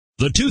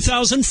The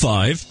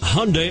 2005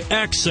 Hyundai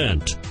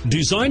Accent.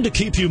 Designed to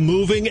keep you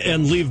moving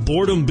and leave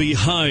boredom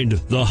behind,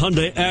 the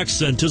Hyundai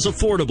Accent is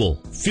affordable,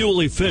 fuel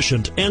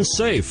efficient, and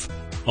safe.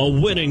 A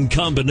winning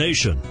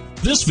combination.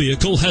 This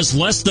vehicle has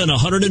less than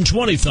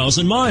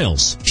 120,000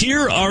 miles.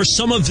 Here are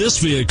some of this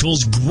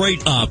vehicle's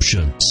great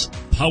options: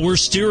 power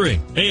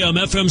steering,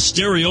 AM/FM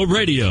stereo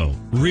radio,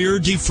 rear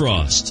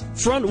defrost,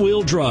 front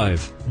wheel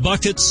drive,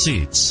 bucket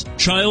seats,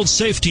 child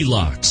safety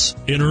locks,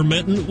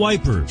 intermittent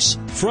wipers,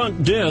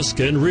 front disc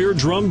and rear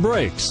drum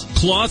brakes,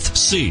 cloth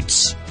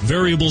seats,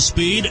 variable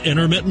speed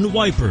intermittent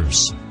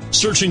wipers.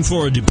 Searching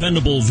for a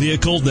dependable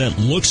vehicle that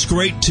looks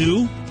great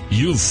too?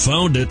 You've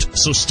found it,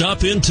 so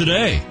stop in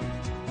today.